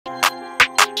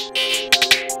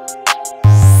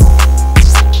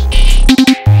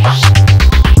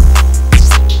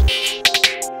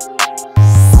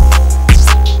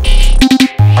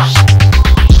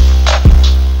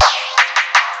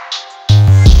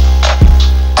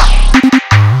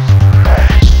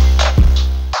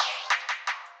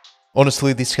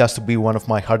Honestly, this has to be one of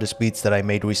my hardest beats that I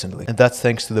made recently, and that's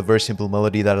thanks to the very simple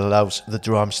melody that allows the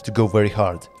drums to go very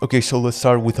hard. Okay, so let's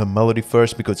start with a melody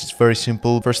first because it's very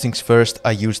simple. First things first,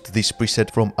 I used this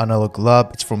preset from Analog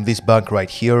Lab. It's from this bank right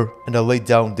here, and I laid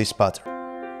down this pattern.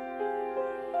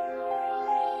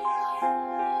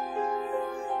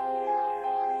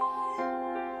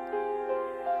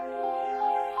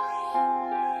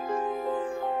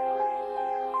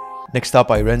 Next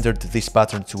up, I rendered this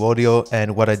pattern to audio,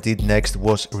 and what I did next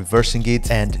was reversing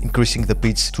it and increasing the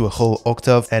pitch to a whole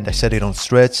octave, and I set it on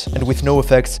stretch, and with no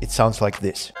effects it sounds like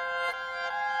this.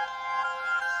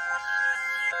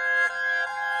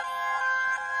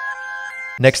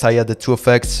 Next I added two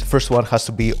effects. First one has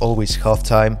to be always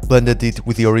halftime, blended it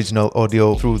with the original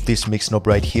audio through this mix knob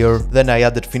right here. Then I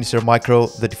added Finisher Micro,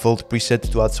 the default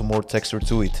preset, to add some more texture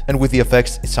to it, and with the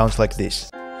effects it sounds like this.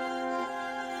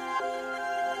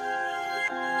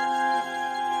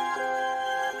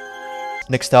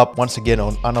 Next up, once again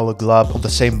on Analog Lab, on the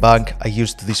same bank, I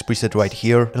used this preset right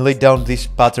here and laid down this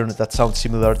pattern that sounds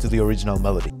similar to the original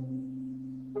melody.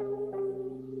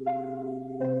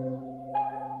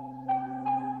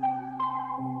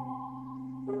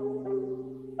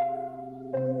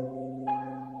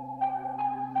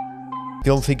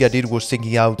 The only thing I did was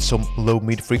taking out some low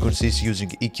mid frequencies using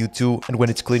EQ2, and when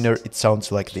it's cleaner it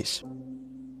sounds like this.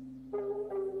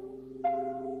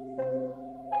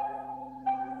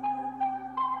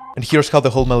 And here's how the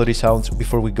whole melody sounds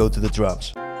before we go to the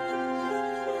drums.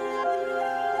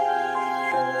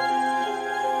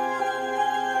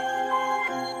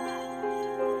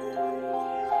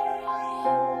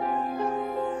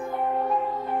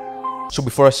 So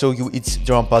before I show you each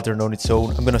drum pattern on its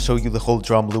own, I'm gonna show you the whole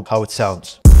drum loop, how it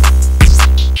sounds.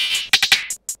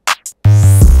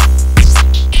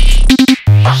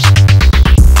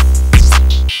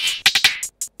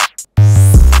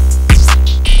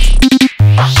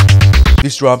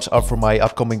 These drums are for my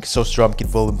upcoming SOS Drum Kit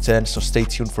Volume 10, so stay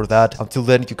tuned for that. Until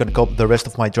then, you can cop the rest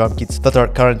of my drum kits that are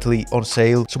currently on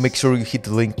sale, so make sure you hit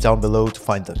the link down below to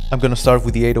find them. I'm gonna start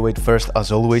with the 808 first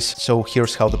as always, so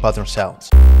here's how the pattern sounds.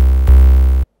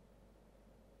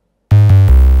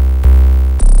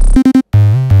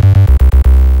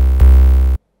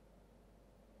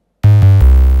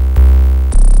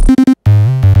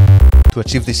 To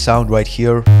achieve this sound right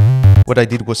here, what I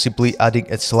did was simply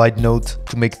adding a slide note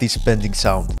to make this bending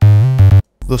sound.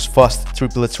 Those fast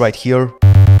triplets right here,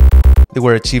 they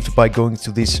were achieved by going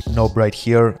to this knob right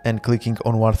here and clicking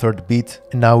on 1/3 beat,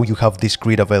 and now you have this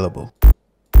grid available.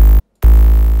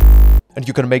 And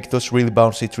you can make those really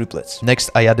bouncy triplets. Next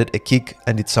I added a kick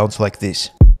and it sounds like this.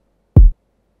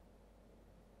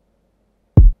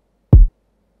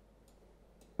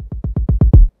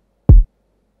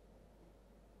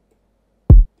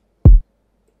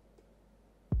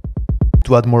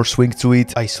 To add more swing to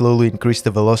it, I slowly increased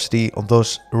the velocity on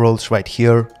those rolls right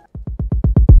here,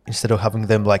 instead of having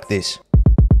them like this.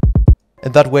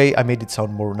 And that way I made it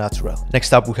sound more natural.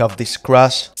 Next up we have this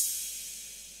crash.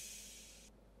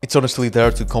 It's honestly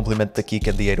there to complement the kick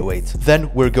and the 808. Then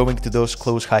we're going to those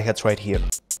close hi-hats right here.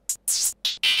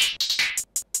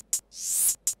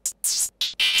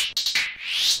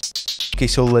 Okay,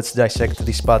 so let's dissect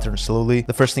this pattern slowly.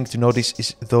 The first thing to notice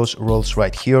is those rolls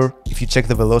right here. If you check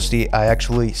the velocity, I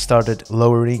actually started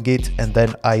lowering it and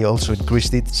then I also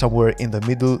increased it somewhere in the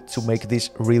middle to make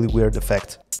this really weird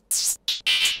effect.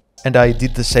 And I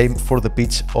did the same for the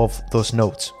pitch of those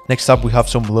notes. Next up we have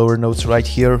some lower notes right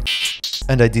here,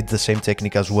 and I did the same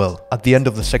technique as well. At the end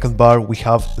of the second bar we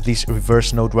have this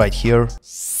reverse note right here.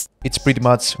 It's pretty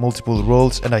much multiple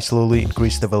rolls and I slowly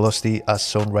increased the velocity as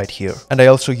shown right here. And I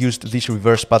also used this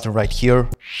reverse pattern right here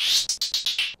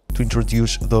to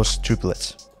introduce those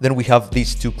triplets. Then we have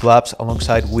these two claps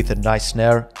alongside with a nice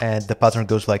snare, and the pattern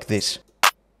goes like this.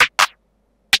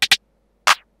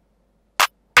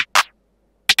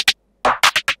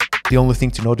 The only thing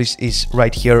to notice is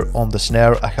right here on the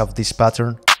snare I have this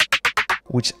pattern,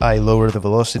 which I lower the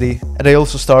velocity, and I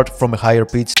also start from a higher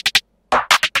pitch.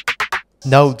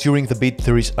 Now during the beat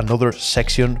there is another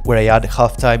section where I add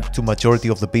halftime to majority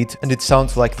of the beat, and it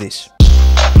sounds like this.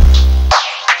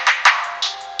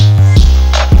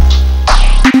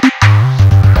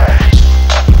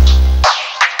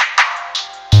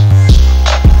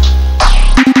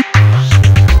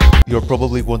 You're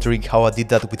probably wondering how I did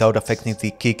that without affecting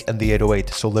the kick and the 808,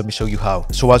 so let me show you how.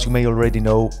 So as you may already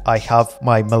know, I have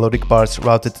my melodic bars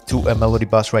routed to a melody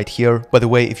bus right here. By the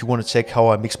way, if you want to check how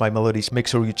I mix my melodies, make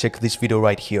sure you check this video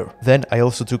right here. Then I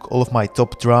also took all of my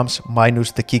top drums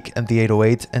minus the kick and the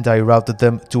 808 and I routed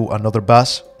them to another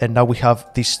bus. And now we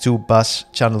have these two bass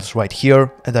channels right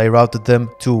here, and I routed them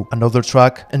to another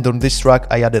track. And on this track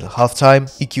I added halftime,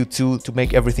 EQ2 to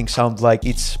make everything sound like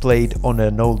it's played on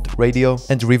an old radio,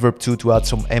 and reverb 2 to add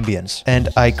some ambience. And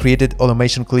I created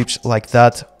automation clips like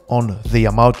that on the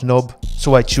amount knob,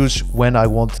 so I choose when I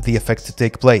want the effect to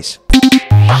take place.